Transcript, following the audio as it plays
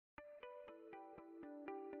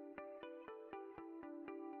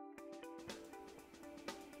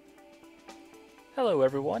Hello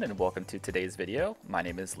everyone and welcome to today's video. My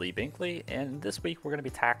name is Lee Binkley and this week we're going to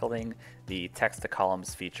be tackling the text to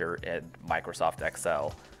columns feature in Microsoft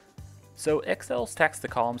Excel. So Excel's text to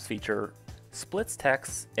columns feature splits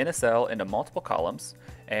text in a cell into multiple columns,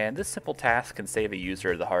 and this simple task can save a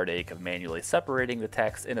user the heartache of manually separating the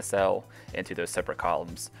text in a cell into those separate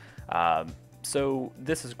columns. So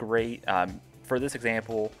this is great. For this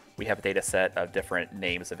example, we have a data set of different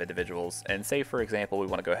names of individuals, and say for example we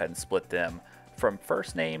want to go ahead and split them from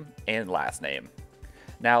first name and last name.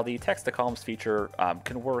 Now the text to columns feature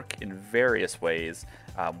can work in various ways,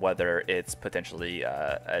 whether it's potentially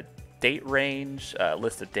a date range, a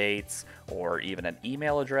list of dates, or even an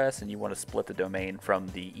email address, and you want to split the domain from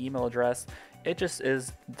the email address. It just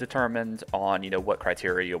is determined on what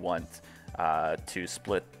criteria you want to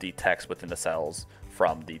split the text within the cells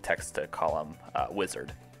from the text to column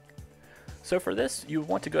wizard. So for this, you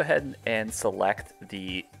want to go ahead and select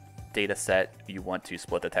the data set you want to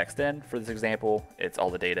split the text in. For this example, it's all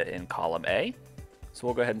the data in column A. So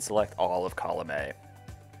we'll go ahead and select all of column A.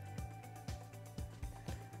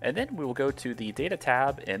 And then we will go to the data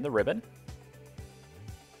tab in the ribbon.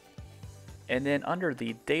 And then under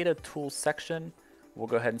the data tools section, we'll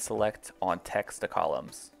go ahead and select on text to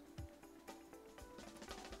columns.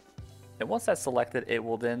 And once that's selected, it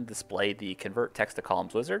will then display the convert text to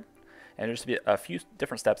columns wizard. And there's be a few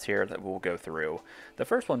different steps here that we'll go through. The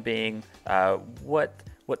first one being what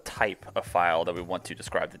type of file that we want to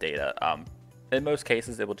describe the data. In most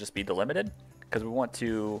cases, it will just be delimited because we want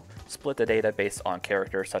to split the data based on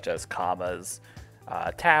characters such as commas,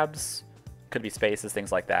 tabs, could be spaces,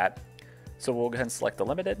 things like that. So we'll go ahead and select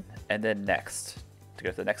delimited and then next to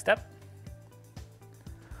go to the next step.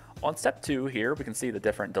 On step 2 here, we can see the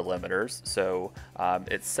different delimiters. So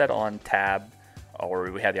it's set on tab,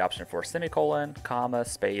 or we have the option for semicolon, comma,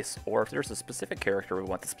 space, or if there's a specific character we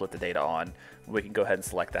want to split the data on, we can go ahead and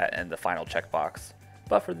select that in the final checkbox.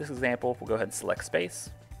 But for this example, we'll go ahead and select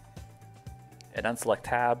space and unselect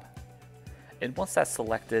tab. And once that's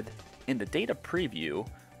selected, in the data preview,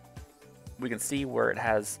 we can see where it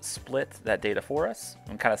has split that data for us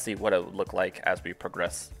and kind of see what it would look like as we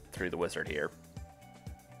progress through the wizard here.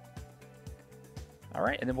 All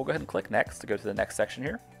right, and then we'll go ahead and click next to go to the next section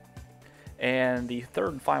here. And the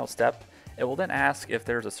third and final step, it will then ask if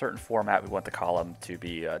there's a certain format we want the column to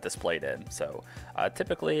be displayed in. So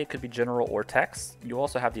typically it could be general or text. You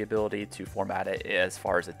also have the ability to format it as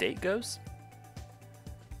far as a date goes.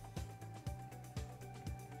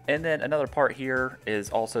 And then another part here is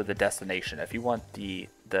also the destination. If you want the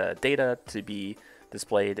data to be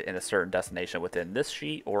displayed in a certain destination within this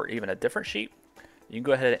sheet or even a different sheet, you can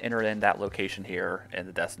go ahead and enter in that location here in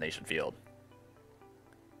the destination field.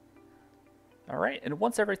 All right, and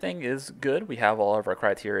once everything is good, we have all of our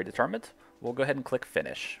criteria determined, we'll go ahead and click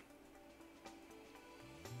Finish.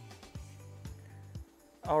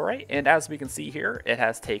 All right, and as we can see here, it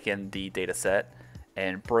has taken the data set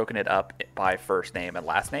and broken it up by first name and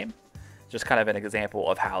last name. Just kind of an example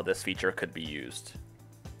of how this feature could be used.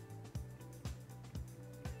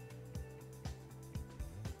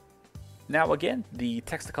 Now again, the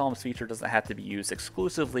text to columns feature doesn't have to be used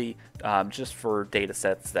exclusively just for data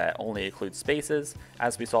sets that only include spaces.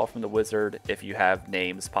 As we saw from the wizard, if you have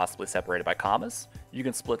names possibly separated by commas, you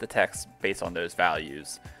can split the text based on those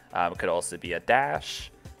values. It could also be a dash,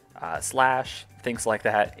 slash, things like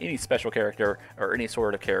that. Any special character or any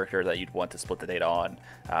sort of character that you'd want to split the data on,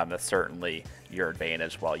 that's certainly your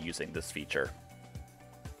advantage while using this feature.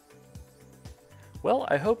 Well,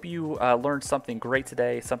 I hope you learned something great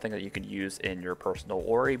today, something that you can use in your personal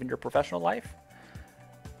or even your professional life.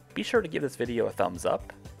 Be sure to give this video a thumbs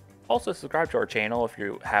up. Also subscribe to our channel if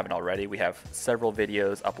you haven't already. We have several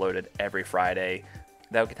videos uploaded every Friday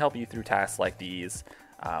that can help you through tasks like these,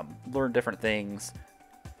 learn different things,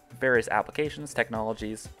 various applications,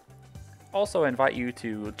 technologies. Also, I invite you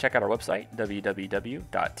to check out our website,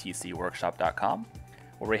 www.tcworkshop.com,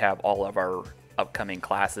 where we have all of our upcoming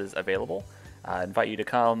classes available. I invite you to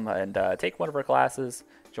come and take one of our classes,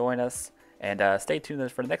 join us, and stay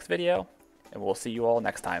tuned for the next video, and we'll see you all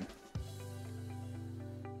next time.